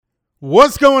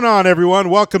What's going on, everyone?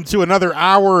 Welcome to another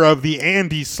hour of the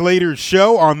Andy Slater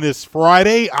Show on this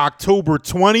Friday, October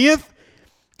 20th.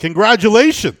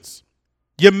 Congratulations.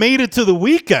 You made it to the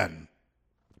weekend.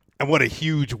 And what a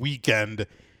huge weekend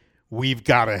we've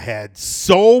got ahead.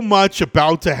 So much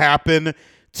about to happen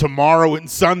tomorrow and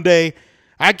Sunday.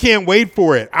 I can't wait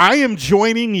for it. I am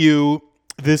joining you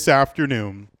this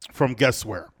afternoon from guess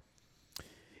where?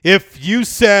 If you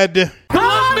said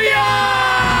Columbia!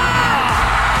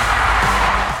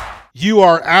 You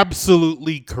are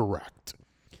absolutely correct.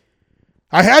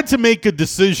 I had to make a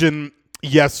decision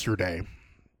yesterday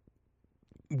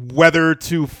whether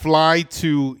to fly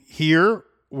to here,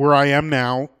 where I am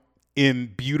now,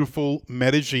 in beautiful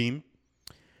Medellin,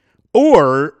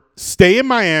 or stay in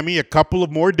Miami a couple of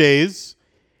more days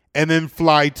and then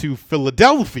fly to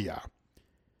Philadelphia.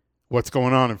 What's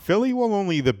going on in Philly? Well,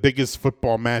 only the biggest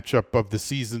football matchup of the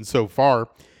season so far.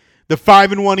 The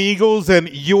 5-1 Eagles and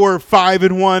your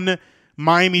 5-1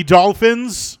 Miami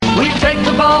Dolphins. We take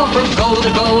the ball from goal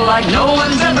to goal like no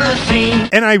one's ever seen.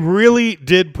 And I really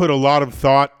did put a lot of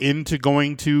thought into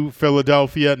going to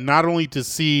Philadelphia, not only to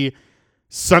see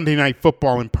Sunday Night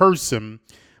Football in person,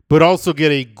 but also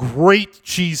get a great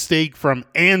cheesesteak from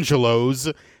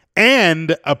Angelo's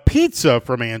and a pizza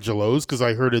from Angelo's, because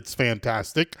I heard it's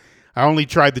fantastic. I only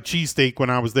tried the cheesesteak when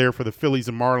I was there for the Phillies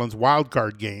and Marlins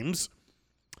wildcard games.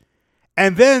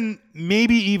 And then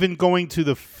maybe even going to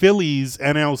the Phillies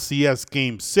NLCS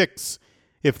Game 6,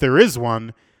 if there is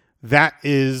one. That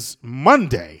is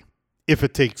Monday, if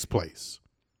it takes place.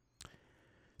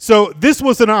 So this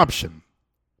was an option.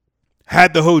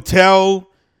 Had the hotel.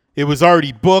 It was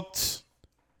already booked.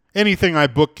 Anything I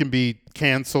book can be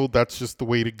canceled. That's just the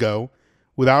way to go,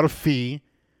 without a fee.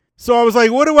 So I was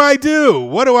like, what do I do?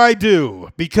 What do I do?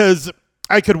 Because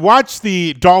I could watch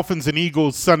the Dolphins and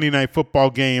Eagles Sunday Night Football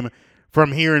game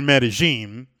from here in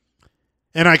Medellin,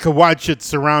 and I could watch it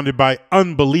surrounded by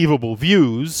unbelievable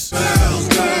views. Girls.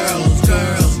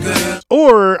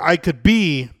 Or I could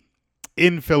be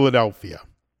in Philadelphia.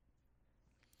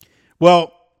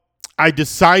 Well, I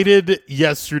decided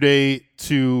yesterday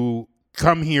to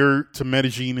come here to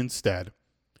Medellin instead.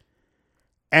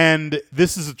 And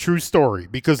this is a true story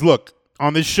because, look,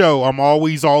 on this show, I'm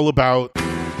always all about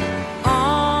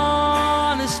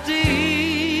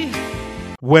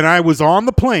when I was on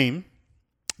the plane,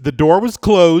 the door was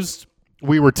closed.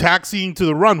 We were taxiing to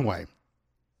the runway.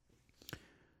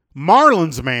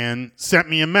 Marlins man sent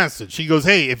me a message. He goes,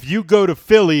 hey, if you go to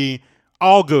Philly,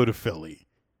 I'll go to Philly.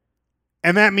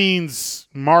 And that means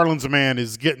Marlins man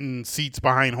is getting seats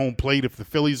behind home plate if the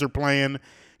Phillies are playing.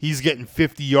 He's getting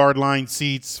 50-yard line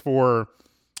seats for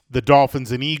the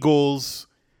Dolphins and Eagles.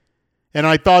 And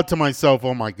I thought to myself,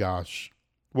 oh, my gosh.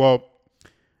 Well,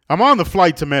 I'm on the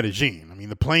flight to Medellin. I mean,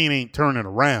 the plane ain't turning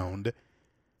around.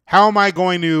 How am I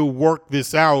going to work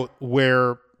this out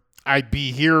where I'd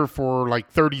be here for like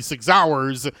 36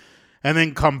 hours and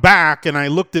then come back? And I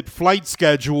looked at flight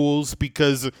schedules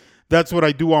because that's what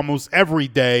I do almost every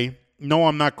day. No,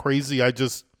 I'm not crazy. I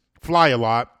just fly a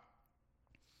lot.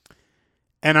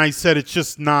 And I said,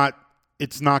 it's not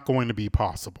going to be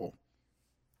possible.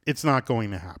 It's not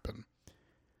going to happen.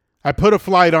 I put a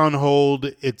flight on hold.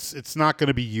 It's not going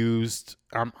to be used.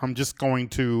 I'm just going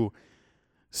to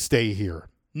stay here.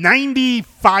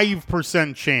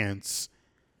 95% chance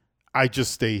I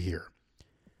just stay here.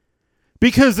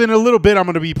 Because in a little bit, I'm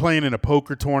going to be playing in a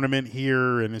poker tournament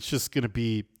here, and it's just going to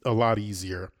be a lot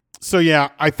easier. So, yeah,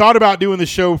 I thought about doing the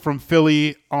show from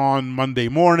Philly on Monday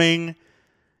morning.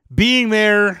 Being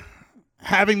there,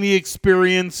 having the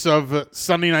experience of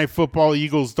Sunday Night Football,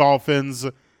 Eagles, Dolphins.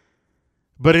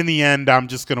 But in the end, I'm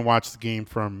just going to watch the game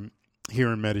from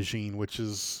here in Medellin, which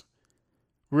is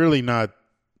really not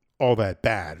all that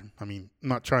bad. I mean, I'm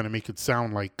not trying to make it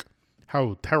sound like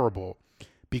how terrible,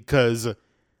 because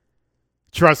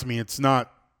trust me, it's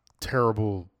not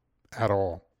terrible at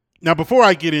all. Now, before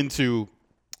I get into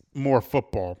more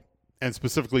football, and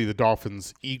specifically the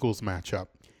Dolphins-Eagles matchup,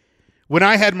 when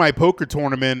I had my poker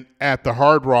tournament at the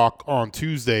Hard Rock on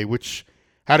Tuesday, which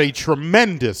had a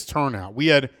tremendous turnout, we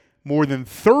had more than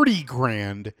 30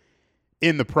 grand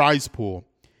in the prize pool.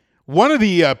 One of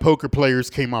the poker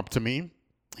players came up to me.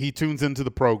 He tunes into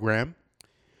the program.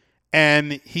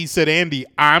 And he said, Andy,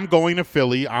 I'm going to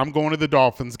Philly. I'm going to the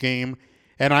Dolphins game.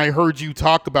 And I heard you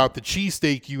talk about the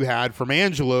cheesesteak you had from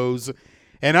Angelo's.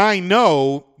 And I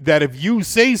know that if you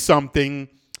say something,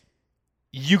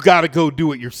 you got to go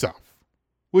do it yourself,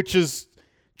 which is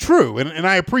true. And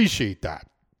I appreciate that.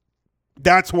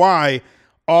 That's why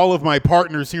all of my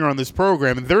partners here on this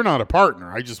program, and they're not a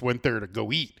partner. I just went there to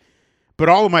go eat. But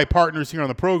all of my partners here on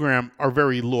the program are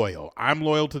very loyal. I'm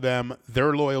loyal to them.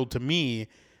 They're loyal to me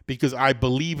because I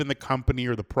believe in the company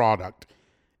or the product.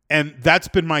 And that's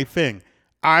been my thing.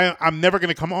 I'm never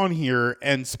going to come on here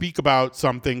and speak about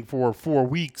something for 4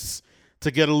 weeks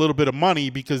to get a little bit of money,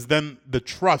 because then the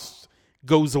trust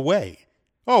goes away.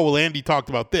 Oh, well, Andy talked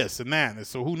about this and that,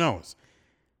 so who knows?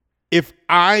 If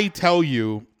I tell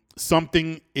you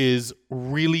something is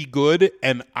really good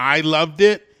and I loved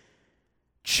it,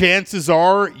 chances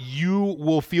are you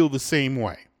will feel the same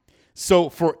way. So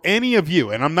for any of you,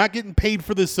 and I'm not getting paid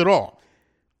for this at all,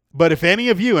 but if any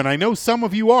of you, and I know some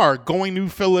of you are, going to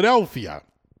Philadelphia,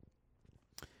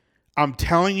 I'm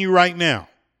telling you right now,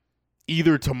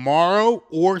 either tomorrow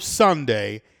or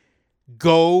Sunday,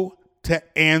 go to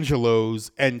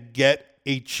Angelo's and get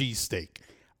a cheesesteak.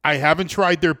 I haven't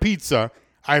tried their pizza.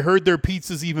 I heard their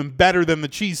pizza's even better than the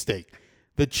cheesesteak.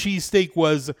 The cheesesteak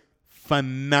was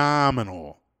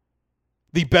phenomenal.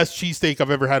 The best cheesesteak I've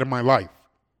ever had in my life.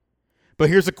 But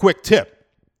here's a quick tip,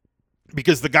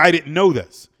 because the guy didn't know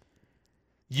this.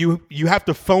 You have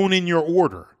to phone in your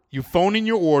order. You phone in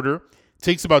your order. It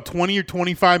takes about 20 or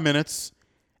 25 minutes.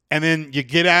 And then you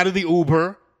get out of the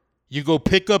Uber. You go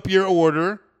pick up your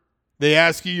order. They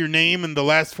ask you your name and the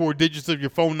last 4 digits of your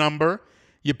phone number.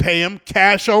 You pay them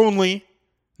cash only.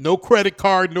 No credit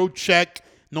card, no check,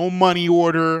 no money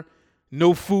order,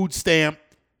 no food stamp.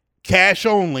 Cash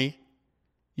only.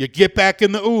 You get back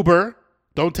in the Uber.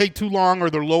 Don't take too long or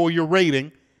they'll lower your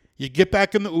rating. You get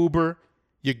back in the Uber.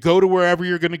 You go to wherever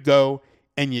you're going to go,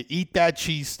 and you eat that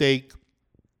cheesesteak,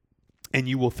 and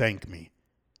you will thank me.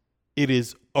 It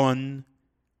is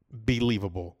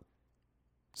unbelievable.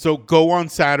 So go on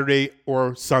Saturday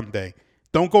or Sunday.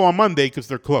 Don't go on Monday because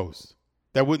they're closed.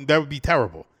 That would be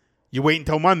terrible. You wait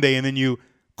until Monday, and then you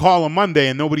call on Monday,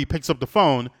 and nobody picks up the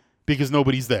phone because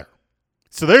nobody's there.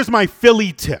 So there's my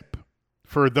Philly tip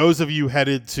for those of you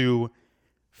headed to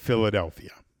Philadelphia.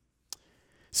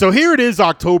 So here it is,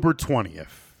 October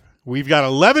 20th. We've got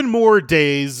 11 more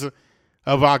days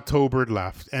of October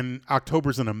left, and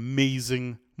October's an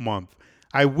amazing month.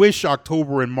 I wish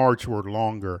October and March were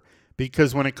longer,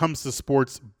 because when it comes to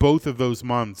sports, both of those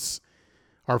months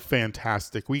are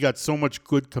fantastic. We got so much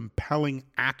good, compelling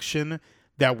action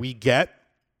that we get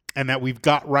and that we've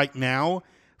got right now.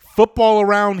 Football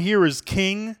around here is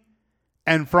king,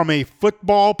 and from a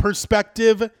football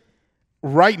perspective,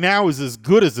 right now is as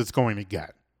good as it's going to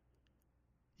get.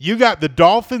 You got the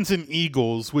Dolphins and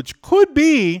Eagles, which could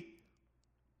be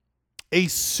a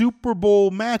Super Bowl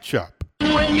matchup.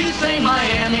 When you say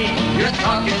Miami, you're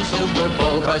talking Super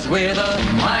Bowl, 'cause we're the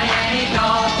Miami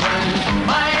Dolphins.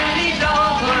 Miami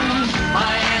Dolphins.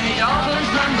 Miami Dolphins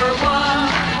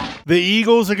 #1. The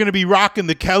Eagles are going to be rocking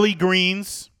the Kelly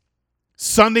Greens.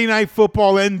 Sunday Night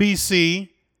Football,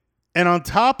 NBC. And on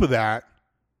top of that,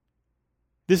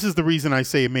 this is the reason I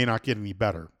say it may not get any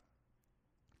better.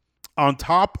 On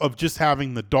top of just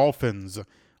having the Dolphins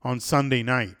on Sunday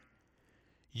night,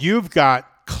 you've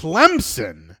got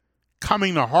Clemson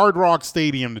coming to Hard Rock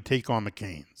Stadium to take on the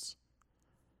Canes.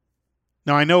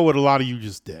 Now, I know what a lot of you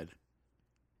just did.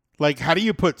 Like, how do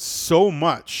you put so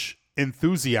much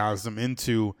enthusiasm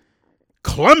into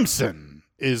Clemson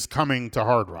is coming to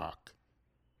Hard Rock?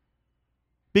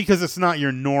 Because it's not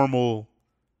your normal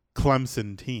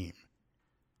Clemson team.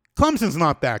 Clemson's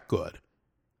not that good.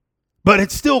 But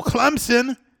it's still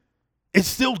Clemson. It's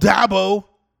still Dabo.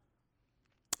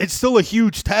 It's still a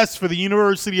huge test for the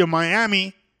University of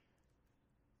Miami.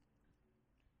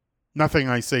 Nothing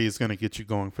I say is going to get you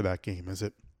going for that game, is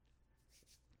it?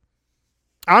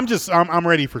 I'm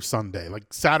ready for Sunday.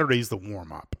 Like, Saturday's the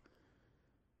warm-up.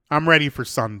 I'm ready for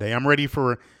Sunday. I'm ready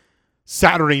for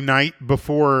Saturday night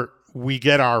before we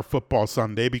get our football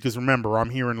Sunday, because remember, I'm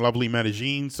here in lovely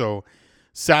Medellin, so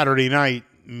Saturday night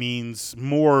means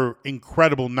more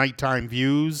incredible nighttime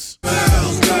views.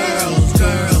 Girls.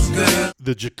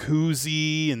 The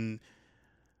jacuzzi and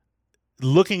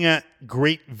looking at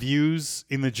great views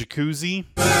in the jacuzzi.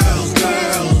 Girls.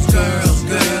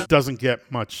 Doesn't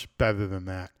get much better than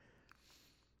that.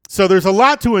 So there's a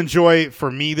lot to enjoy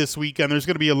for me this weekend. There's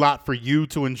going to be a lot for you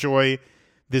to enjoy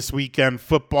this weekend,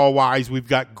 football-wise. We've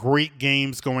got great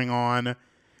games going on.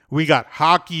 We got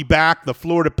hockey back. The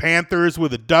Florida Panthers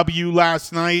with a W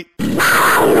last night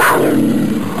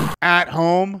at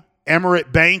home.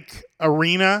 Emirates Bank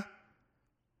Arena.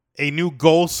 A new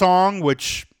goal song,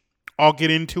 which I'll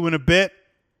get into in a bit.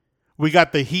 We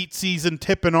got the Heat season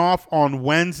tipping off on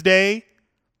Wednesday.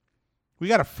 We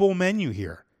got a full menu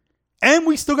here. And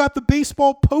we still got the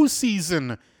baseball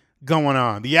postseason going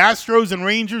on. The Astros and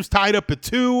Rangers tied up at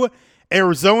 2.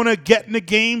 Arizona getting the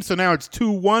game, so now it's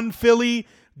 2-1 Philly.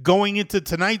 going into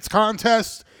tonight's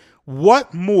contest,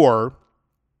 what more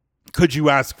could you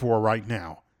ask for right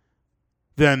now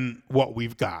than what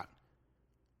we've got?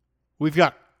 We've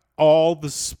got all the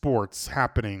sports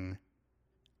happening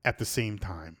at the same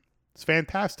time. It's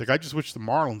fantastic. I just wish the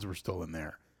Marlins were still in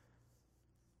there.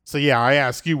 So, yeah, I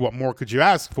ask you, what more could you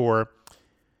ask for?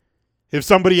 If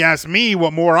somebody asked me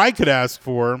what more I could ask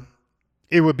for,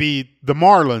 it would be the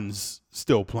Marlins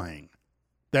still playing.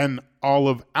 Then all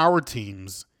of our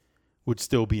teams would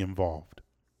still be involved.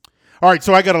 All right,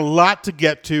 so I got a lot to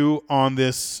get to on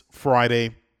this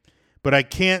Friday, but I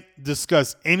can't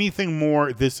discuss anything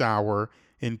more this hour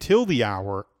until the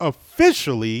hour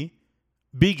officially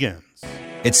begins.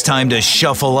 It's time to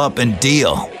shuffle up and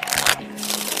deal.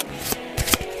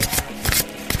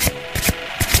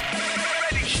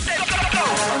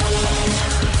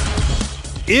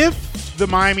 If the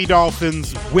Miami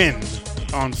Dolphins win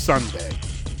on Sunday,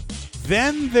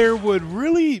 then there would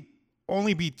really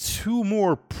only be 2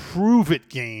 more prove-it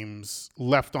games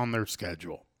left on their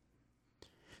schedule.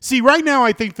 See, right now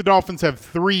I think the Dolphins have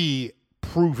 3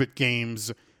 prove-it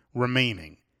games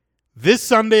remaining. This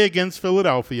Sunday against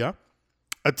Philadelphia,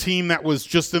 a team that was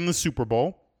just in the Super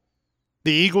Bowl.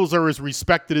 The Eagles are as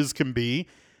respected as can be.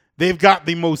 They've got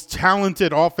the most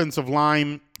talented offensive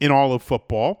line in all of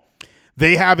football.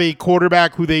 They have a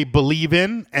quarterback who they believe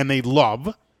in and they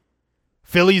love.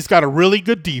 Philly's got a really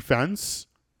good defense,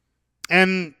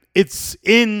 and it's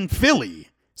in Philly.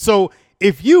 So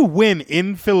if you win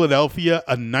in Philadelphia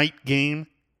a night game,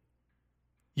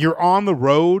 you're on the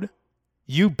road,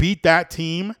 you beat that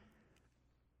team,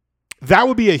 that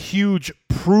would be a huge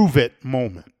prove-it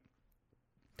moment.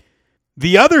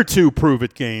 The other 2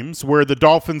 prove-it games where the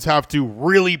Dolphins have to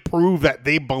really prove that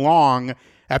they belong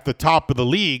at the top of the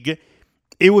league,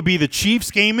 it would be the Chiefs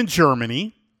game in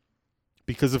Germany,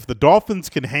 because if the Dolphins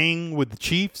can hang with the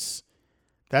Chiefs,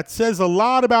 that says a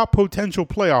lot about potential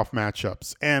playoff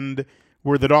matchups and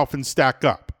where the Dolphins stack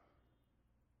up.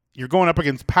 You're going up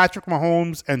against Patrick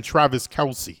Mahomes and Travis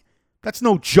Kelce. That's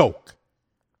no joke.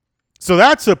 So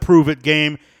that's a prove-it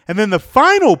game. And then the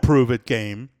final prove-it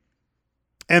game,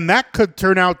 and that could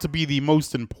turn out to be the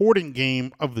most important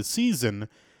game of the season,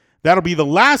 that'll be the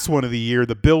last one of the year,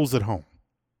 the Bills at home.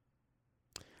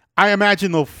 I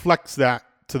imagine they'll flex that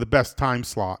to the best time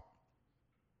slot.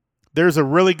 There's a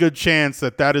really good chance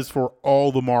that that is for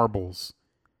all the marbles.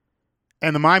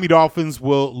 And the Miami Dolphins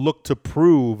will look to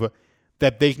prove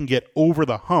that they can get over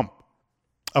the hump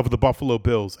of the Buffalo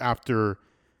Bills after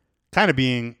kind of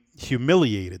being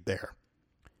humiliated there.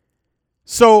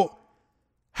 So,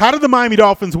 how did the Miami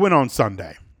Dolphins win on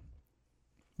Sunday?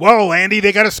 Well, Andy,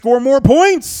 they got to score more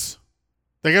points.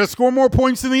 They got to score more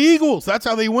points than the Eagles. That's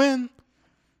how they win.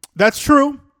 That's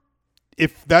true.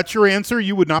 If that's your answer,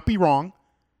 you would not be wrong.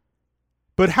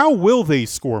 But how will they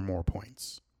score more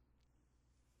points?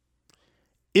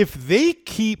 If they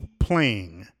keep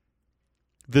playing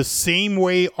the same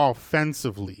way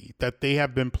offensively that they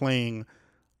have been playing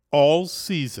all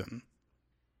season,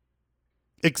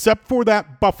 except for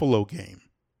that Buffalo game,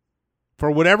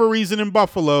 for whatever reason in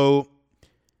Buffalo,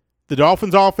 the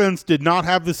Dolphins offense did not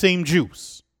have the same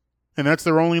juice, and that's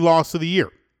their only loss of the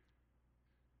year.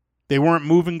 They weren't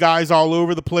moving guys all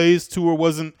over the place. Tua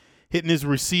wasn't hitting his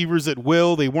receivers at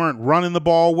will. They weren't running the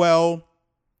ball well.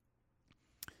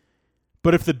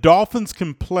 But if the Dolphins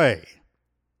can play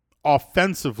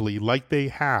offensively like they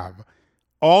have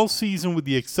all season with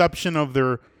the exception of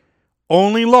their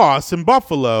only loss in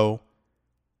Buffalo,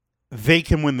 they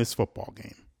can win this football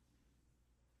game.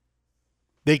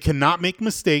 They cannot make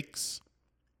mistakes,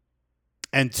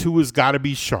 and Tua's got to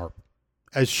be sharp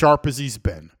as he's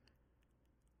been.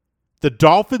 The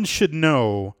Dolphins should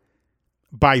know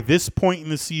by this point in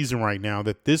the season right now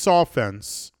that this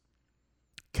offense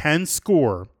can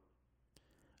score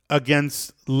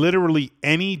against literally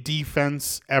any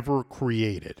defense ever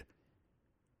created.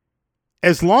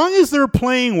 As long as they're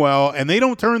playing well and they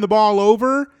don't turn the ball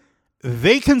over,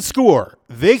 they can score.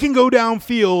 They can go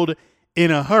downfield in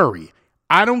a hurry.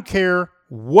 I don't care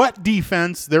what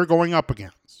defense they're going up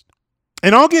against.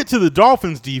 And I'll get to the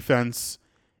Dolphins defense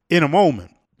in a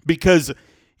moment, because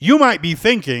you might be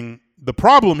thinking the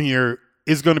problem here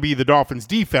is going to be the Dolphins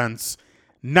defense,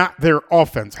 not their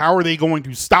offense. How are they going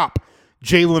to stop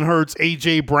Jalen Hurts,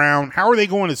 A.J. Brown? How are they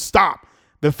going to stop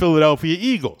the Philadelphia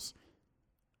Eagles?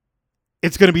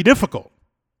 It's going to be difficult.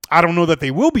 I don't know that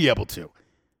they will be able to.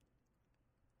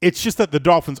 It's just that the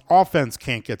Dolphins offense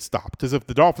can't get stopped, because if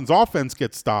the Dolphins offense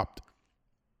gets stopped,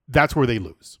 that's where they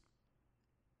lose.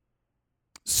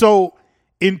 So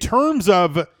in terms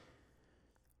of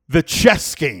the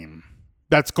chess game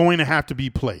that's going to have to be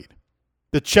played,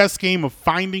 The chess game of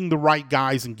finding the right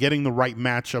guys and getting the right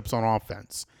matchups on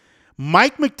offense.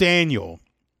 Mike McDaniel,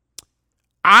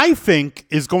 I think,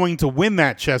 is going to win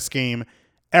that chess game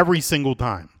every single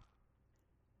time.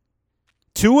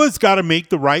 Tua's got to make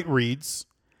the right reads.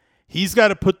 He's got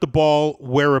to put the ball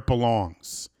where it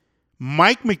belongs.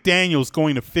 Mike McDaniel's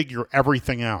going to figure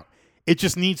everything out. It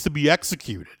just needs to be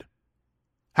executed.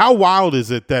 How wild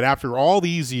is it that after all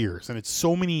these years, and it's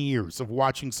so many years of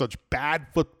watching such bad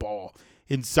football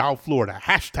in South Florida,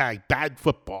 hashtag bad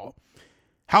football,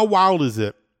 how wild is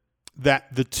it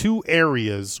that the two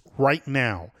areas right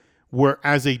now where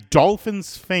as a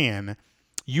Dolphins fan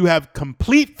you have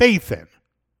complete faith in,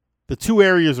 the two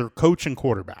areas are coach and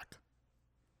quarterback.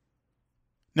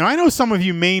 Now, I know some of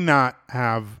you may not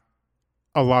have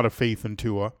a lot of faith in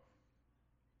Tua.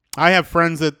 I have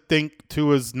friends that think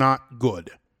Tua's not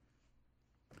good.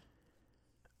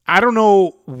 I don't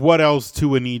know what else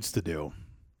Tua needs to do.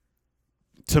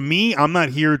 To me, I'm not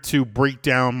here to break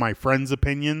down my friends'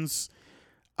 opinions.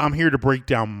 I'm here to break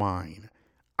down mine.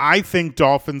 I think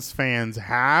Dolphins fans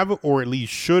have, or at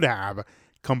least should have,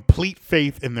 complete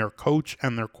faith in their coach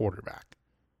and their quarterback.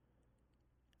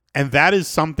 And that is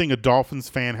something a Dolphins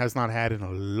fan has not had in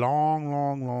a long,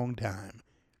 long, long time.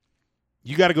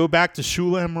 You got to go back to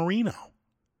Shula and Marino.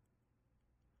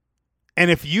 And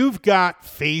if you've got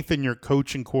faith in your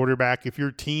coach and quarterback, if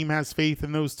your team has faith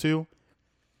in those two,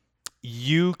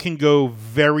 you can go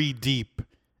very deep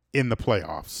in the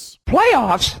playoffs.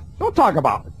 Playoffs? Don't talk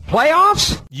about it.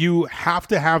 Playoffs? You have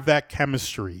to have that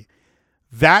chemistry.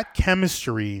 That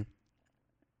chemistry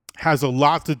has a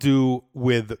lot to do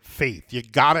with faith. You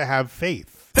got to have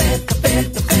faith.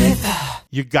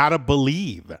 You got to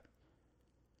believe.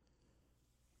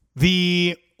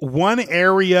 The one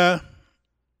area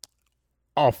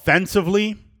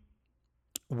offensively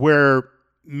where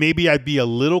maybe I'd be a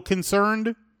little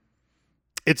concerned,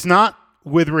 it's not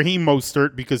with Raheem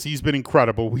Mostert because he's been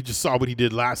incredible. We just saw what he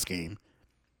did last game.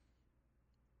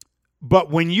 But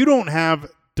when you don't have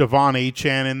Devon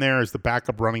Achane in there as the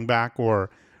backup running back or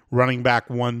running back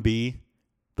 1B,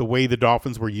 the way the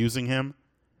Dolphins were using him,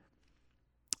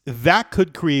 that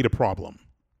could create a problem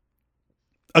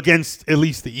against at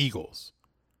least the Eagles.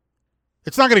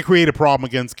 It's not going to create a problem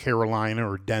against Carolina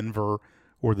or Denver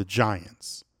or the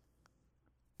Giants.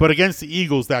 But against the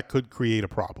Eagles, that could create a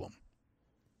problem.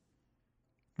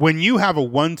 When you have a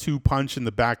 1-2 punch in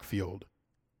the backfield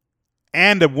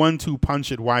and a 1-2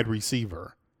 punch at wide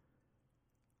receiver,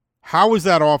 how is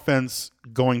that offense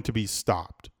going to be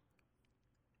stopped?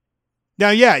 Now,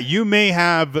 yeah, you may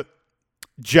have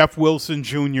Jeff Wilson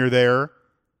Jr. there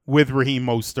with Raheem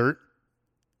Mostert,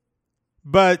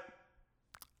 but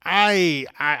I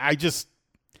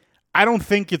don't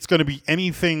think it's going to be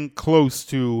anything close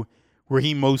to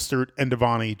Raheem Mostert and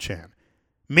Devon Achane.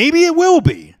 Maybe it will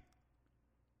be.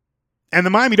 And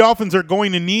the Miami Dolphins are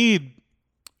going to need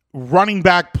running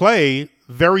back play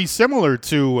very similar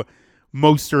to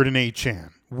Mostert and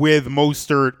Achane, with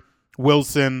Mostert,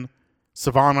 Wilson,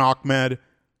 Savon Ahmed,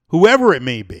 whoever it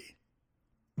may be.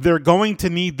 They're going to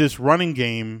need this running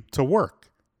game to work.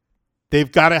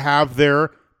 They've got to have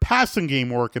their passing game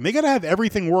working. They got to have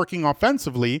everything working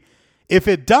offensively. If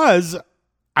it does,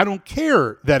 I don't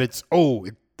care that it's,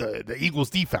 the Eagles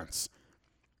defense.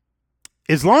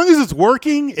 As long as it's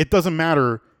working, it doesn't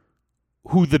matter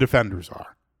who the defenders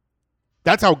are.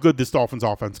 That's how good this Dolphins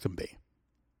offense can be.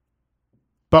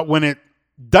 But when it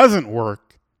doesn't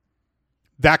work,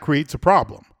 that creates a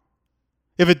problem.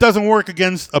 If it doesn't work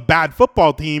against a bad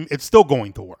football team, it's still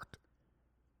going to work.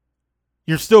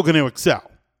 You're still going to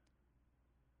excel.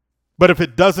 But if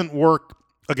it doesn't work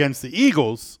against the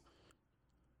Eagles,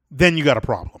 then you got a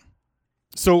problem.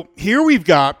 So here we've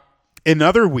got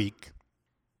another week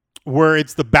where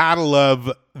it's the battle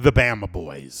of the Bama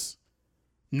boys.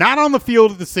 Not on the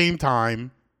field at the same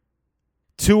time.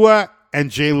 Tua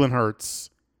and Jalen Hurts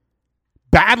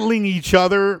battling each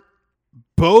other.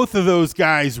 Both of those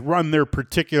guys run their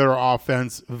particular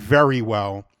offense very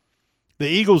well. The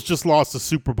Eagles just lost the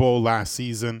Super Bowl last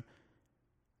season.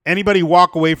 Anybody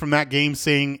walk away from that game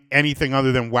saying anything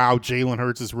other than, wow, Jalen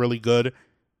Hurts is really good?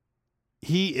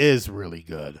 He is really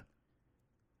good.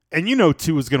 And you know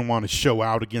Tua's going to want to show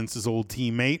out against his old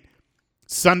teammate.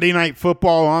 Sunday Night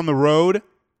Football on the road.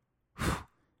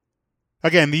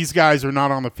 Again, these guys are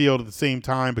not on the field at the same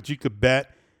time, but you could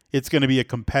bet it's going to be a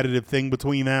competitive thing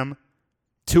between them.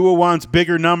 Tua wants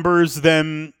bigger numbers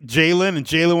than Jalen, and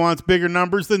Jalen wants bigger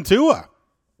numbers than Tua.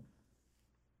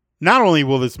 Not only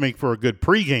will this make for a good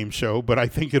pregame show, but I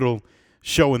think it'll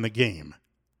show in the game.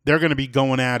 They're going to be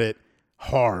going at it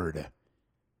hard.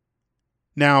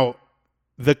 Now,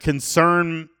 the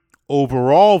concern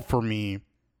overall for me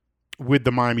with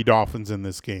the Miami Dolphins in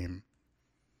this game.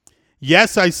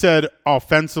 Yes, I said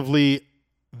offensively,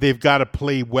 they've got to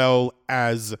play well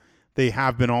as they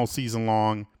have been all season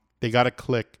long. They got to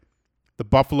click. The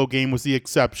Buffalo game was the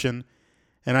exception.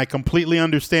 And I completely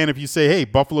understand if you say, hey,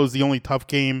 Buffalo's the only tough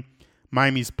game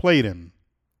Miami's played in.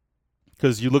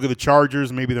 Because you look at the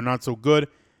Chargers, maybe they're not so good.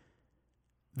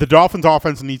 The Dolphins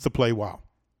offense needs to play well.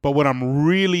 But what I'm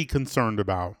really concerned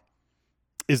about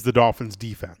is the Dolphins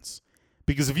defense.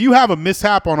 Because if you have a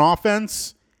mishap on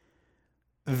offense,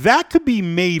 that could be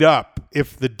made up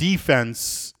if the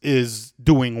defense is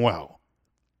doing well.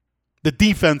 The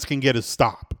defense can get a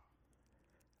stop.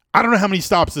 I don't know how many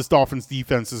stops this Dolphins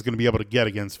defense is going to be able to get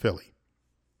against Philly.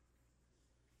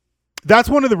 That's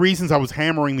one of the reasons I was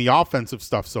hammering the offensive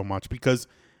stuff so much, because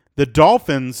the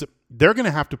Dolphins, they're going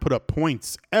to have to put up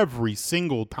points every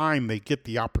single time they get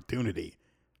the opportunity.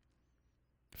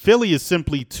 Philly is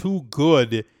simply too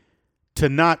good to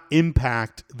not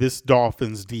impact this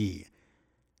Dolphins D.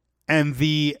 And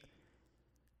the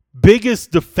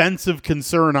biggest defensive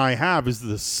concern I have is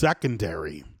the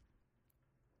secondary.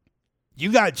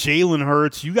 You got Jalen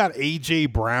Hurts, you got A.J.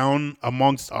 Brown,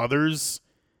 amongst others.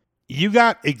 You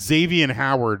got Xavier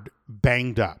Howard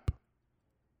banged up.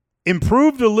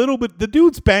 Improved a little bit. The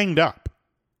dude's banged up.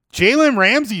 Jalen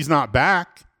Ramsey's not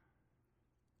back.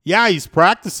 Yeah, he's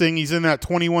practicing. He's in that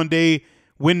 21-day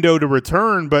window to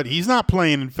return, but he's not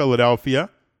playing in Philadelphia.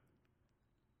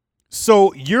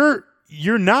 So you're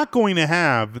not going to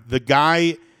have the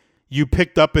guy you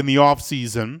picked up in the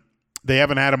offseason. They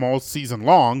haven't had him all season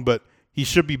long, but he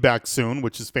should be back soon,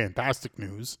 which is fantastic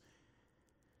news.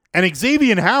 And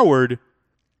Xavier Howard,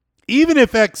 even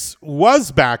if X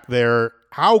was back there,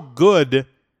 how good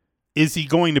is he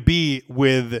going to be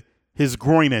with his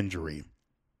groin injury?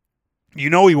 You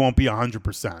know he won't be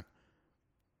 100%.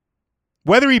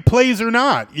 Whether he plays or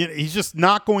not, he's just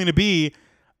not going to be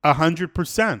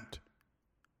 100%.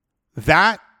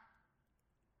 That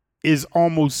is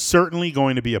almost certainly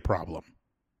going to be a problem.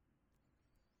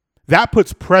 That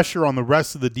puts pressure on the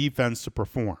rest of the defense to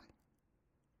perform.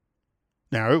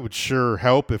 Now, it would sure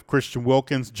help if Christian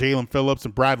Wilkins, Jalen Phillips,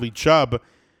 and Bradley Chubb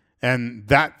and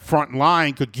that front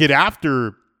line could get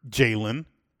after Jalen.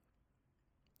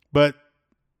 But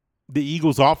the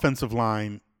Eagles' offensive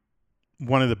line,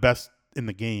 one of the best in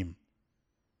the game.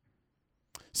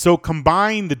 So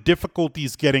combine the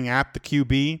difficulties getting at the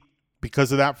QB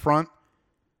because of that front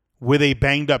with a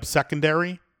banged-up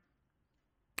secondary.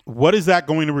 What is that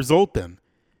going to result in?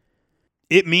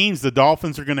 It means the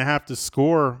Dolphins are going to have to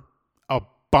score a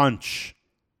bunch.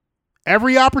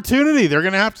 Every opportunity, they're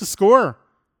going to have to score.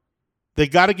 They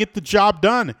got to get the job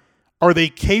done. Are they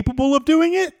capable of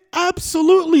doing it?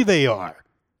 Absolutely they are.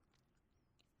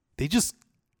 They just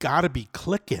got to be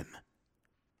clicking.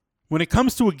 When it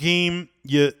comes to a game,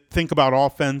 you think about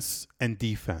offense and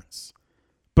defense.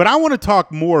 But I want to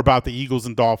talk more about the Eagles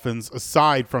and Dolphins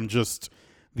aside from just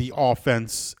the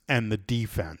offense and the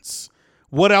defense.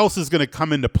 What else is going to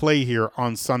come into play here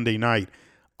on Sunday night?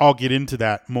 I'll get into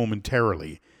that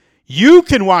momentarily. You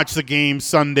can watch the game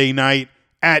Sunday night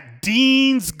at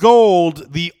Dean's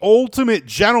Gold, the ultimate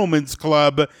gentleman's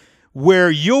club, where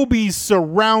you'll be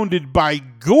surrounded by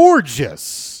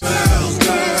gorgeous. Girls.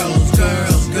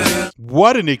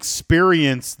 What an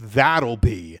experience that'll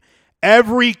be.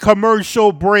 Every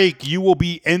commercial break, you will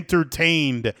be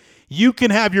entertained. You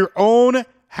can have your own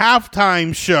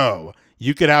halftime show.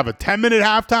 You could have a 10-minute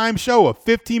halftime show, a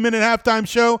 15-minute halftime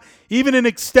show, even an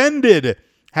extended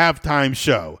halftime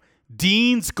show.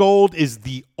 Dean's Gold is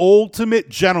the ultimate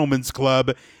gentleman's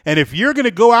club. And if you're going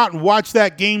to go out and watch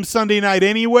that game Sunday night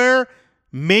anywhere,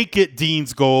 make it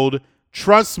Dean's Gold.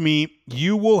 Trust me,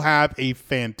 you will have a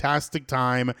fantastic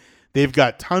time. They've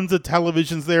got tons of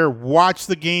televisions there. Watch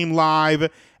the game live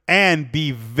and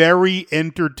be very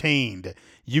entertained.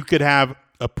 You could have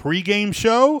a pregame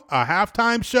show, a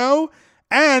halftime show,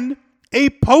 and a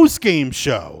postgame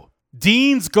show.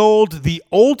 Dean's Gold, the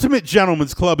ultimate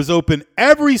gentleman's club, is open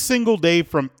every single day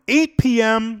from 8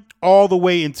 p.m. all the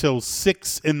way until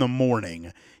 6 in the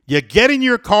morning. You get in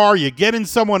your car, you get in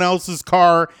someone else's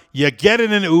car, you get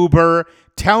in an Uber,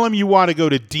 tell them you want to go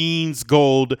to Dean's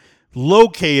Gold,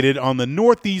 located on the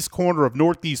northeast corner of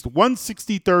Northeast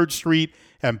 163rd Street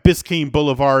and Biscayne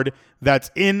Boulevard.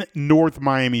 That's in North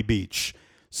Miami Beach.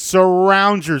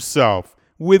 Surround yourself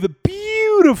with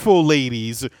beautiful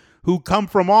ladies who come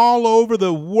from all over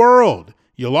the world.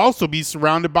 You'll also be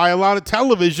surrounded by a lot of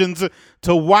televisions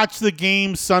to watch the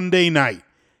game Sunday night.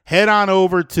 Head on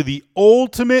over to the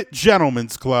Ultimate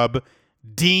Gentleman's Club,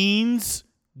 Dean's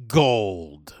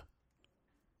Gold.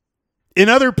 In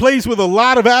other plays with a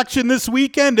lot of action this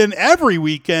weekend and every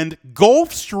weekend,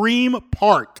 Gulfstream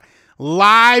Park.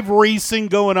 Live racing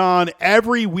going on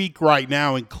every week right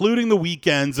now, including the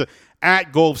weekends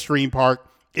at Gulfstream Park.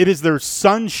 It is their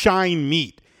Sunshine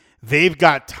Meet. They've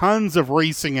got tons of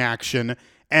racing action.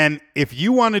 And if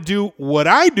you want to do what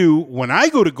I do when I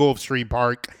go to Gulfstream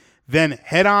Park, then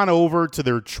head on over to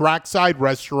their trackside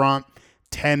restaurant,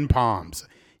 10 Palms.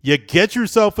 You get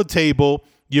yourself a table,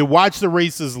 you watch the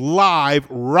races live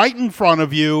right in front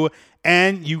of you,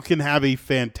 and you can have a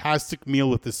fantastic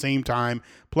meal at the same time.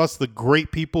 Plus the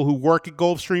great people who work at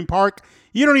Gulfstream Park,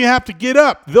 you don't even have to get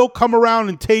up. They'll come around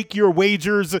and take your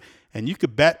wagers, and you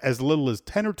could bet as little as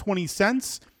 10 or 20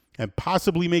 cents and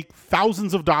possibly make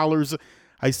thousands of dollars.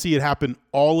 I see it happen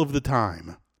all of the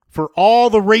time. For all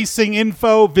the racing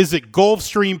info, visit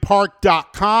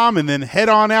GulfstreamPark.com and then head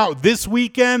on out this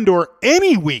weekend or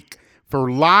any week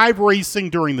for live racing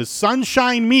during the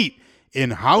Sunshine Meet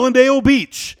in Hollandale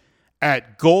Beach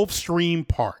at Gulfstream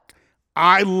Park.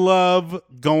 I love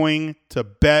going to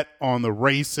bet on the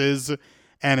races.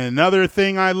 And another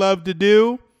thing I love to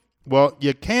do, well,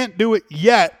 you can't do it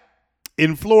yet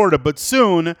in Florida, but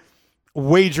soon,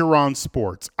 wager on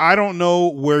sports. I don't know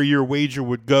where your wager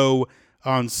would go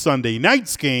on Sunday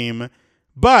night's game,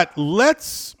 but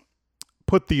let's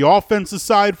put the offense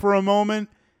aside for a moment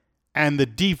and the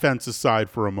defense aside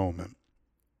for a moment.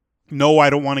 No, I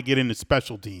don't want to get into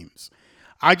special teams.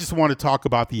 I just want to talk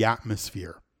about the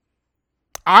atmosphere.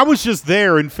 I was just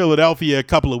there in Philadelphia a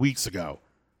couple of weeks ago.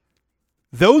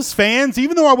 Those fans,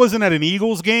 even though I wasn't at an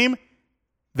Eagles game,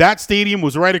 that stadium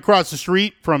was right across the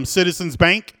street from Citizens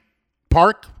Bank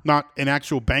Park, not an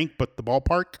actual bank, but the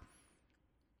ballpark.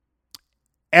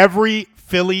 Every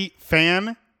Philly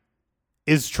fan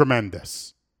is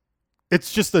tremendous.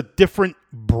 It's just a different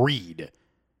breed.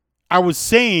 I was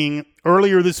saying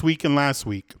earlier this week and last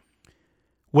week,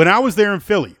 when I was there in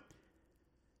Philly,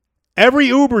 every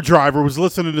Uber driver was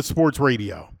listening to sports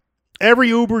radio. Every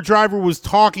Uber driver was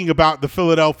talking about the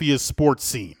Philadelphia sports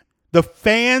scene. The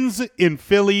fans in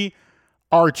Philly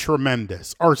are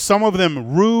tremendous. Are some of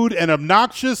them rude and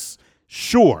obnoxious?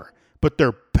 Sure, but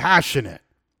they're passionate.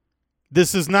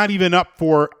 This is not even up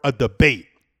for a debate.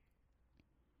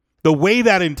 The way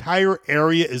that entire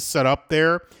area is set up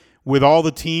there with all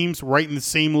the teams right in the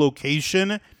same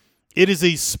location, it is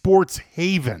a sports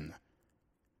haven.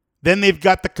 Then they've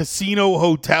got the Casino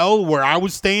Hotel where I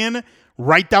was staying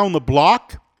right down the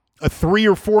block, a 3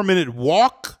 or 4 minute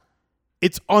walk.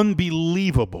 It's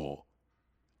unbelievable.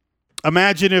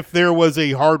 Imagine if there was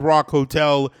a Hard Rock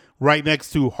Hotel right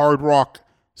next to Hard Rock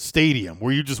Stadium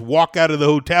where you just walk out of the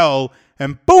hotel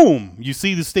and boom, you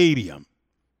see the stadium.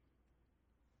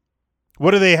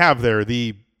 What do they have there?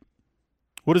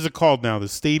 What is it called now? The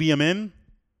Stadium Inn?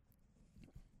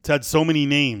 It's had so many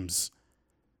names.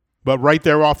 But right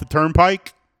there off the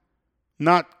turnpike,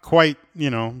 not quite,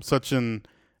 such an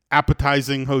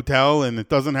appetizing hotel, and it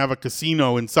doesn't have a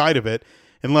casino inside of it,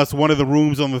 unless one of the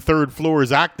rooms on the third floor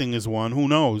is acting as one. Who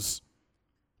knows?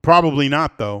 Probably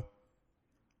not, though.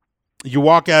 You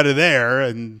walk out of there,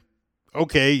 and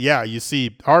okay, yeah, you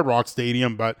see Hard Rock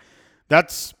Stadium, but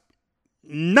that's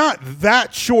not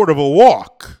that short of a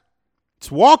walk. It's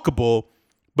walkable,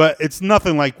 but it's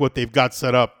nothing like what they've got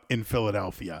set up in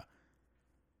Philadelphia.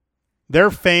 Their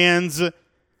fans,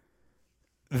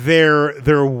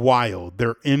 they're wild.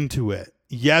 They're into it.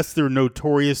 Yes, they're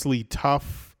notoriously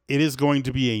tough. It is going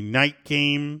to be a night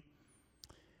game.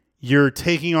 You're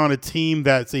taking on a team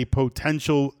that's a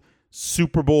potential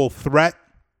Super Bowl threat.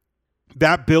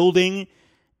 That building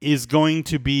is going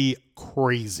to be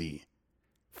crazy.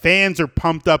 Fans are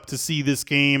pumped up to see this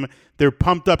game. They're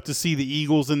pumped up to see the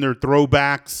Eagles in their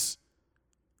throwbacks.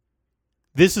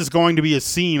 This is going to be a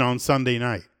scene on Sunday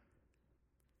night.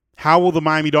 How will the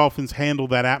Miami Dolphins handle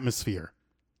that atmosphere?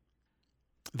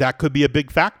 That could be a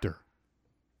big factor.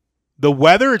 The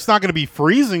weather, it's not going to be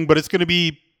freezing, but it's going to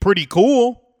be pretty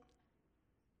cool.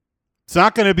 It's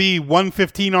not going to be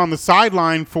 115 on the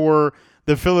sideline for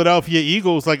the Philadelphia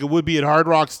Eagles like it would be at Hard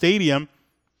Rock Stadium.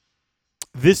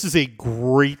 This is a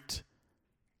great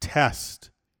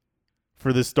test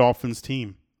for this Dolphins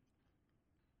team.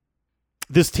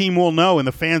 This team will know, and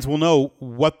the fans will know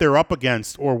what they're up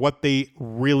against or what they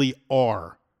really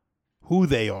are, who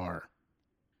they are.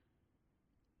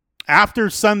 After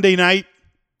Sunday night,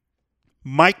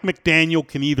 Mike McDaniel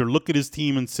can either look at his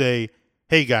team and say,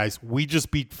 hey, guys, we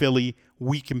just beat Philly.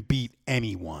 We can beat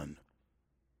anyone.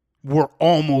 We're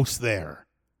almost there.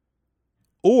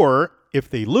 Or if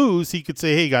they lose, he could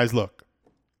say, hey, guys, look,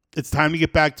 it's time to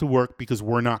get back to work because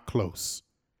we're not close.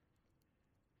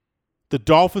 The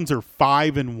Dolphins are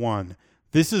 5-1.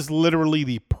 This is literally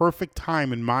the perfect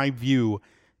time, in my view,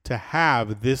 to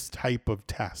have this type of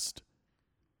test.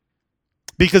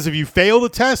 Because if you fail the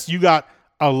test, you got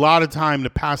a lot of time to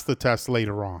pass the test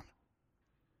later on.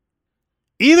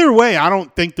 Either way, I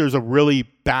don't think there's a really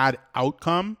bad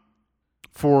outcome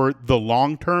for the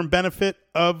long-term benefit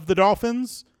of the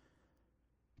Dolphins.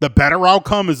 The better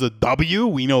outcome is a W.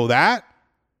 We know that.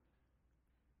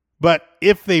 But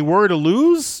if they were to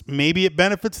lose, maybe it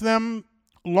benefits them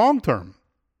long-term.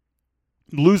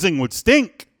 Losing would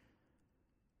stink.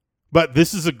 But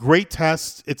this is a great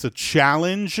test. It's a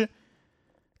challenge.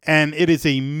 And it is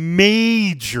a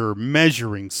major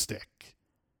measuring stick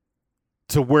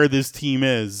to where this team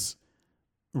is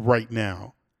right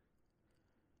now.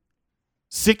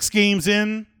 6 games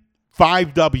in,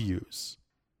 5 W's.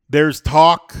 There's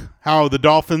talk how the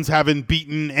Dolphins haven't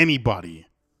beaten anybody.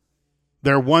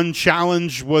 Their one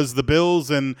challenge was the Bills,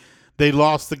 and they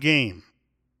lost the game.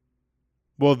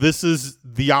 Well, this is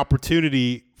the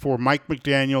opportunity for Mike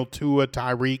McDaniel, Tua,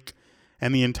 Tyreek,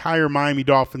 and the entire Miami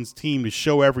Dolphins team to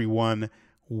show everyone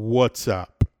what's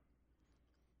up.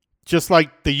 Just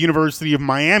like the University of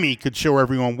Miami could show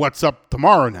everyone what's up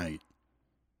tomorrow night.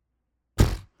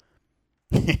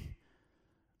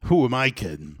 Who am I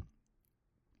kidding?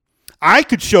 I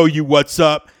could show you what's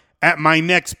up at my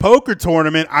next poker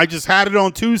tournament. I just had it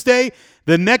on Tuesday.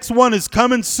 The next one is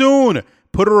coming soon.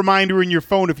 Put a reminder in your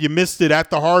phone if you missed it at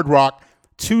the Hard Rock.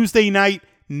 Tuesday night,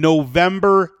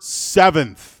 November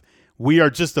 7th. We are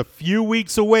just a few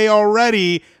weeks away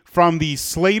already from the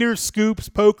Slater Scoops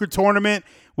Poker Tournament,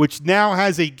 which now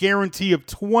has a guarantee of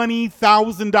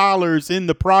 $20,000 in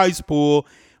the prize pool.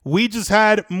 We just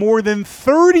had more than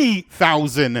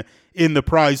 $30,000 in the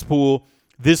prize pool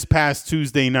this past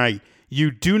Tuesday night.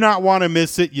 You do not want to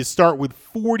miss it. You start with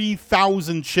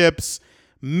 40,000 chips,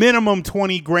 minimum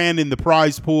 20 grand in the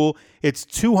prize pool. It's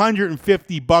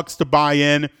 $250 to buy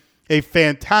in. A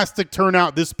fantastic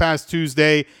turnout this past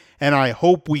Tuesday, and I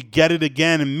hope we get it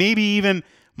again, and maybe even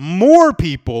more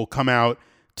people come out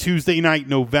Tuesday night,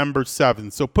 November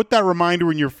 7th. So put that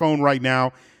reminder in your phone right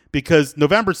now, because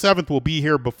November 7th will be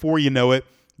here before you know it.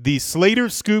 The Slater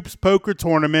Scoops Poker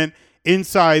Tournament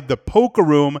inside the Poker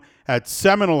Room at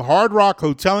Seminole Hard Rock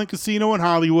Hotel and Casino in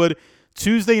Hollywood.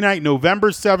 Tuesday night,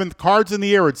 November 7th. Cards in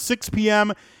the air at 6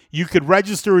 p.m. You could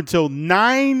register until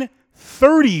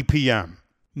 9:30 p.m.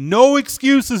 No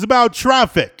excuses about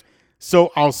traffic.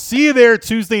 So I'll see you there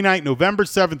Tuesday night, November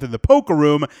 7th in the Poker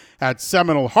Room at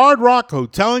Seminole Hard Rock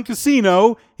Hotel and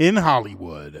Casino in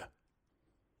Hollywood.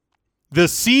 The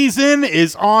season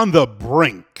is on the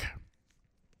brink.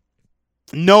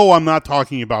 No, I'm not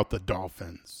talking about the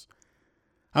Dolphins.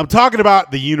 I'm talking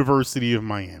about the University of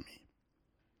Miami.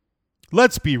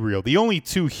 Let's be real. The only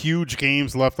 2 huge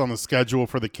games left on the schedule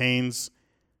for the Canes,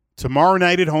 tomorrow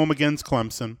night at home against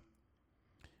Clemson,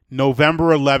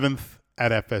 November 11th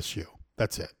at FSU.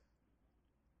 That's it.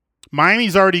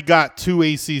 Miami's already got 2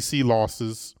 ACC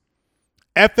losses.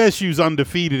 FSU's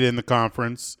undefeated in the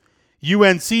conference.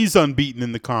 UNC's unbeaten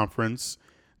in the conference.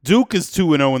 Duke is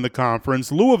 2-0 in the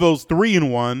conference. Louisville's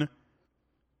 3-1.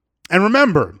 And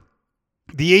remember,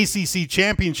 the ACC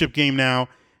championship game now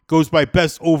goes by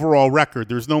best overall record.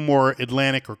 There's no more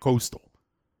Atlantic or Coastal.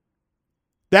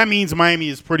 That means Miami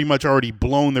has pretty much already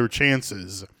blown their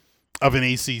chances of an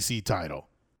ACC title.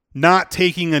 Not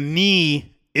taking a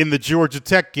knee in the Georgia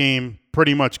Tech game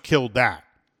pretty much killed that.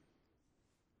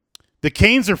 The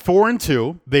Canes are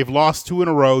 4-2. They've lost 2 in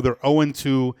a row. They're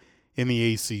 0-2 in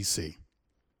the ACC.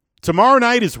 Tomorrow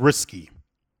night is risky,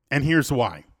 and here's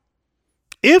why.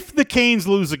 If the Canes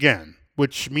lose again,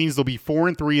 which means they'll be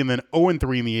 4-3 and then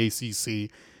 0-3 in the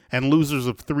ACC and losers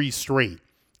of 3 straight,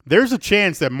 there's a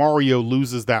chance that Mario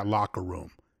loses that locker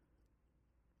room.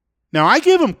 Now, I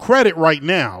give him credit right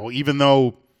now, even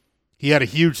though he had a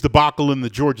huge debacle in the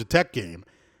Georgia Tech game.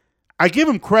 I give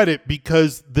him credit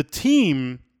because the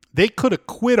team, they could have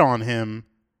quit on him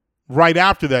right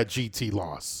after that GT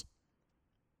loss.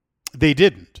 They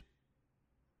didn't.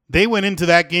 They went into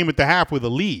that game at the half with a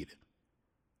lead.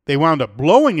 They wound up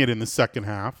blowing it in the second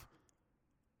half,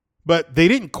 but they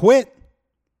didn't quit.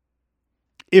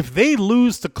 If they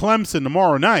lose to Clemson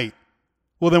tomorrow night,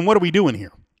 well, then what are we doing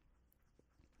here?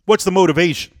 What's the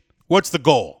motivation? What's the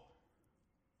goal?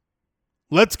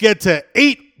 Let's get to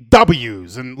 8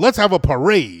 W's and let's have a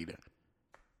parade.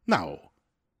 No.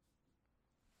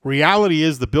 Reality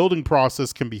is the building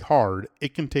process can be hard.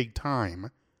 It can take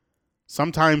time.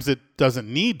 Sometimes it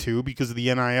doesn't need to because of the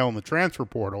NIL and the transfer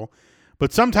portal,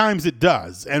 but sometimes it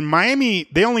does. And Miami,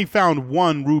 they only found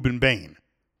 1 Ruben Bain.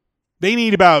 They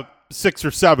need about 6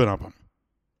 or 7 of them.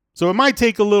 So it might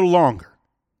take a little longer.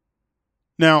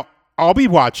 Now, I'll be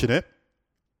watching it.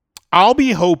 I'll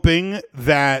be hoping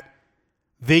that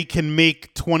they can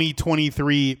make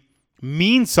 2023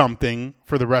 mean something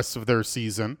for the rest of their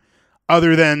season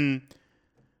other than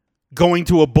going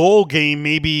to a bowl game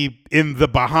maybe in the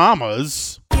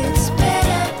Bahamas.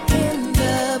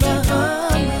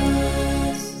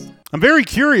 I'm very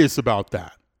curious about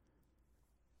that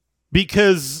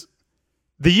because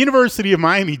the University of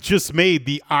Miami just made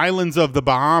the islands of the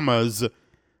Bahamas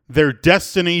their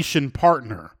destination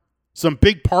partner. Some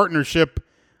big partnership,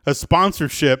 a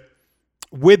sponsorship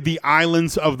with the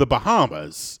islands of the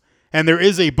Bahamas. And there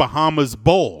is a Bahamas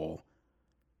Bowl.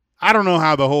 I don't know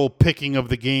how the whole picking of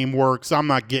the game works. I'm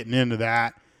not getting into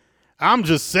that. I'm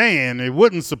just saying it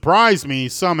wouldn't surprise me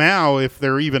somehow if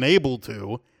they're even able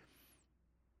to.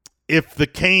 If the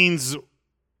Canes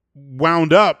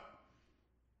wound up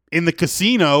in the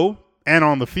casino and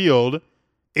on the field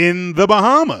in the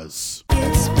Bahamas.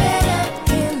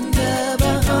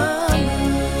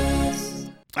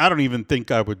 I don't even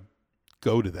think I would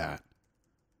go to that.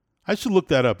 I should look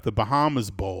that up, the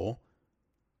Bahamas Bowl,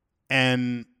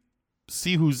 and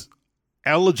see who's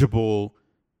eligible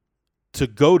to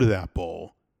go to that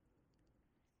bowl.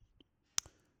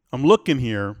 I'm looking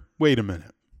here. Wait a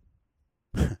minute.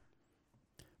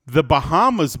 The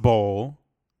Bahamas Bowl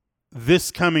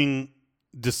this coming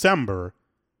December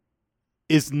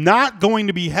is not going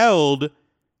to be held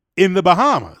in the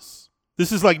Bahamas.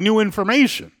 This is like new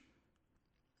information.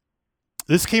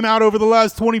 This came out over the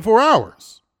last 24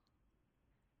 hours.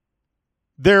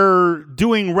 They're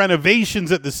doing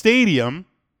renovations at the stadium.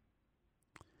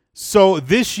 So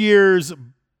this year's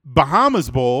Bahamas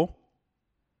Bowl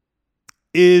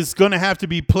is going to have to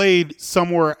be played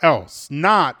somewhere else,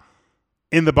 not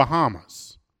in the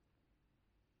Bahamas.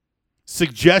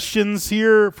 Suggestions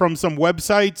here from some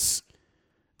websites.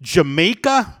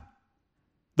 Jamaica,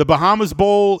 the Bahamas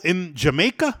Bowl in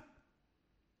Jamaica.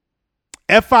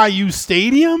 FIU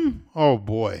Stadium, oh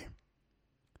boy.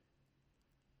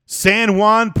 San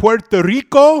Juan, Puerto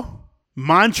Rico,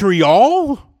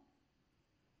 Montreal.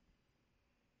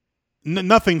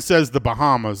 Nothing says the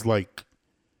Bahamas like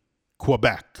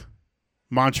Quebec,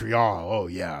 Montreal. Oh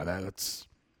yeah, that's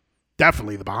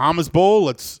definitely the Bahamas Bowl.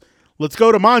 Let's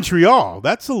go to Montreal.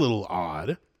 That's a little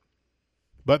odd.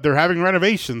 But they're having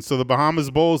renovations, so the Bahamas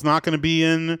Bowl is not going to be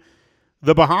in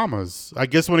the Bahamas. I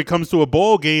guess when it comes to a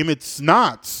bowl game, it's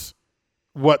not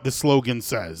what the slogan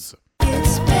says.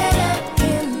 It's better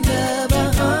in the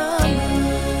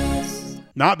Bahamas.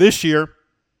 Not this year.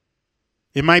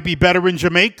 It might be better in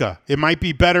Jamaica. It might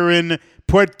be better in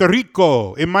Puerto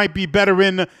Rico. It might be better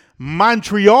in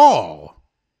Montreal.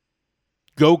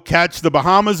 Go catch the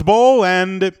Bahamas Bowl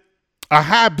and a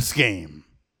Habs game.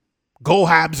 Go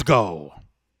Habs go.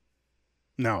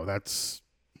 No, that's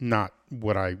not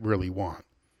what I really want.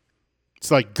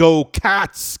 It's like go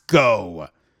Cats go.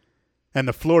 And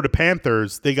the Florida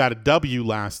Panthers, they got a W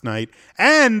last night.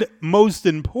 And most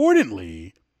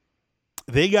importantly,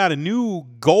 they got a new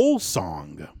goal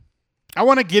song. I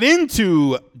want to get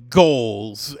into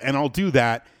goals, and I'll do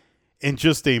that in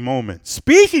just a moment.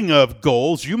 Speaking of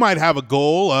goals, you might have a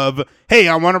goal of, hey,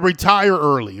 I want to retire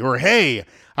early, or hey,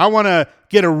 I want to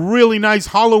get a really nice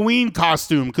Halloween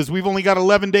costume because we've only got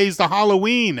 11 days to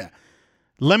Halloween.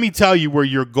 Let me tell you where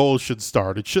your goal should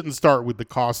start. It shouldn't start with the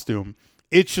costume.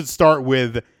 It should start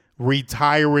with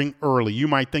retiring early. You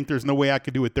might think there's no way I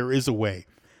could do it. There is a way.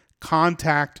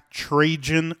 Contact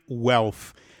Trajan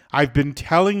Wealth. I've been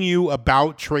telling you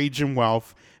about Trajan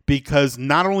Wealth because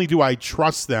not only do I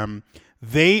trust them,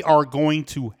 they are going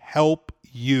to help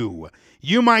you.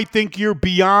 You might think you're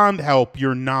beyond help.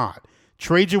 You're not.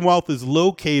 Trajan Wealth is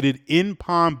located in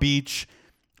Palm Beach.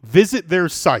 Visit their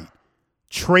site,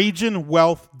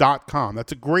 TrajanWealth.com.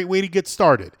 That's a great way to get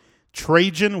started.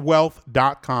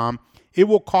 TrajanWealth.com. It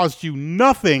will cost you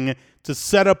nothing to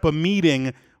set up a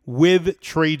meeting with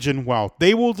Trajan Wealth.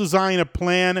 They will design a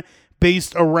plan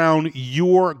based around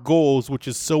your goals, which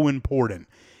is so important.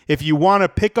 If you want to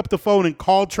pick up the phone and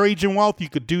call Trajan Wealth, you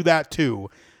could do that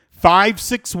too.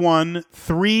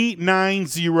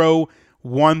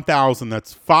 561-390-1000.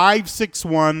 That's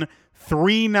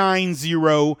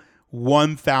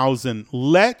 561-390-1000.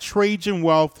 Let Trajan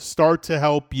Wealth start to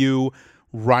help you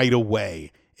right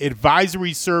away.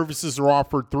 Advisory services are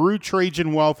offered through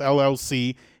Trajan Wealth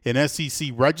LLC, an SEC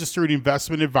registered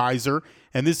investment advisor,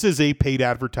 and this is a paid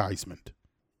advertisement.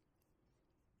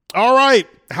 All right,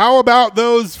 how about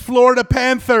those Florida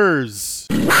Panthers?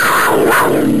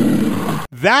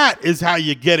 That is how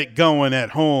you get it going at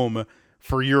home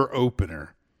for your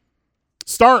opener.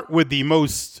 Start with the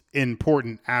most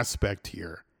important aspect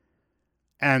here.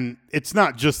 And it's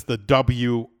not just the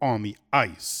W on the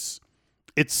ice.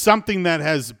 It's something that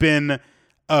has been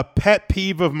a pet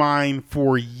peeve of mine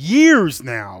for years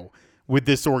now with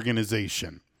this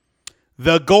organization.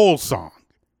 The goal song.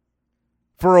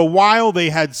 For a while, they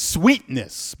had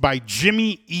Sweetness by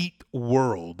Jimmy Eat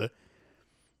World.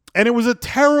 And it was a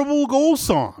terrible goal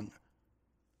song.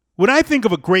 When I think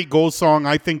of a great goal song,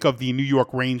 I think of the New York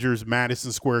Rangers,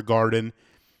 Madison Square Garden.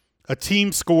 A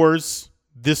team scores,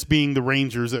 this being the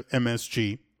Rangers at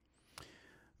MSG.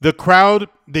 The crowd,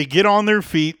 they get on their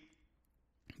feet,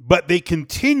 but they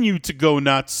continue to go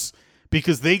nuts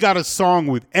because they got a song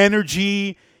with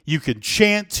energy. You can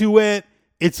chant to it.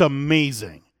 It's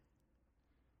amazing.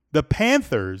 The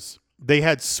Panthers, they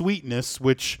had Sweetness,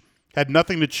 which had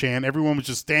nothing to chant. Everyone was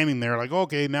just standing there like,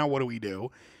 okay, now what do we do?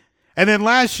 And then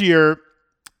last year,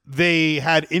 they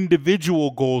had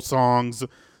individual goal songs,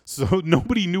 so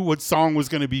nobody knew what song was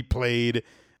going to be played.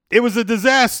 It was a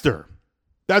disaster.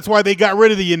 That's why they got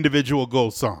rid of the individual goal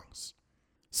songs.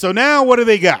 So now what do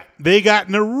they got? They got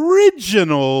an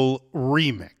original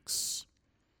remix,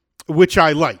 which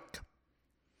I like.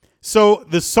 So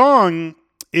the song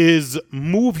is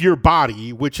Move Your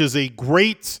Body, which is a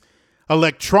great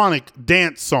electronic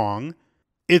dance song.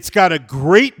 It's got a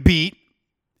great beat,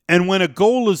 and when a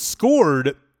goal is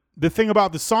scored, the thing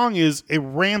about the song is it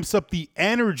ramps up the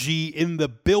energy in the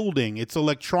building. It's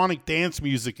electronic dance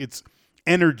music. It's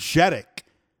energetic.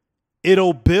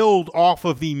 It'll build off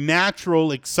of the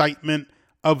natural excitement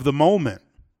of the moment.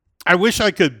 I wish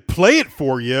I could play it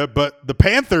for you, but the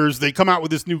Panthers, they come out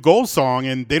with this new goal song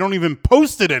and they don't even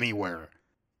post it anywhere.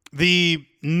 The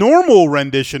normal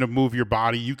rendition of Move Your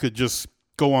Body, you could just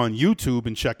go on YouTube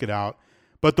and check it out.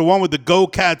 But the one with the Go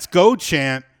Cats Go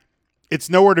chant, it's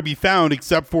nowhere to be found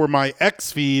except for my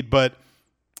X feed, but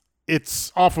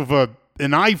it's off of an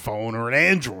iPhone or an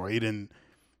Android, and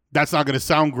that's not going to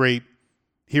sound great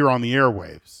here on the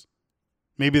airwaves.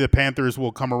 Maybe the Panthers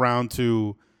will come around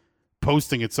to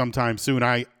posting it sometime soon.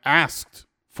 I asked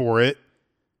for it,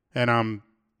 and I'm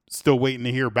still waiting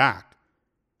to hear back.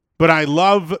 But I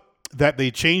love that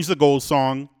they changed the goal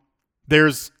song.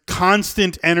 There's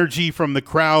constant energy from the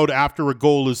crowd after a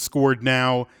goal is scored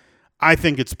now. I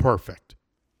think it's perfect.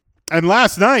 And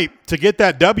last night, to get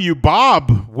that W,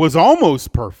 Bob was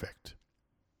almost perfect.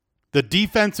 The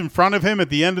defense in front of him at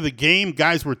the end of the game,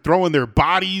 guys were throwing their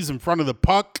bodies in front of the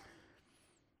puck.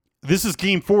 This is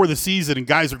game 4 of the season, and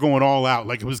guys are going all out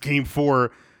like it was game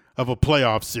 4 of a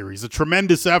playoff series. A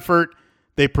tremendous effort.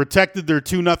 They protected their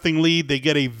 2-0 lead. They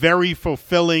get a very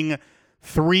fulfilling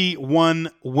 3-1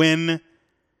 win.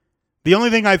 The only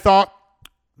thing I thought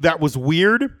that was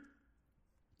weird,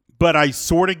 but I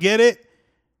sort of get it,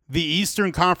 the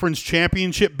Eastern Conference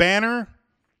Championship banner.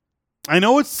 I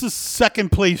know it's the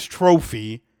second place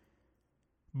trophy,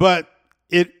 but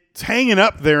it's hanging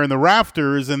up there in the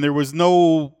rafters, and there was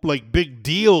no big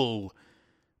deal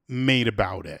made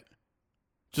about it.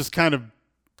 Just kind of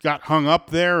got hung up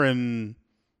there, and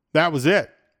that was it.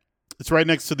 It's right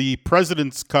next to the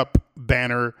President's Cup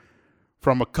banner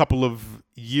from a couple of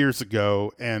years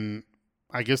ago, and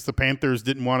I guess the Panthers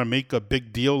didn't want to make a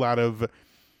big deal out of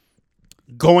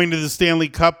going to the Stanley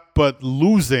Cup but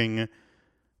losing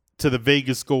to the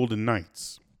Vegas Golden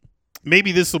Knights.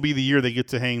 Maybe this will be the year they get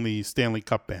to hang the Stanley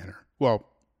Cup banner. Well,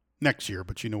 next year,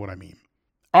 but you know what I mean.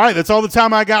 All right, that's all the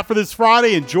time I got for this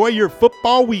Friday. Enjoy your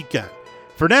football weekend.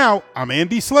 For now, I'm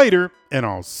Andy Slater, and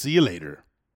I'll see you later.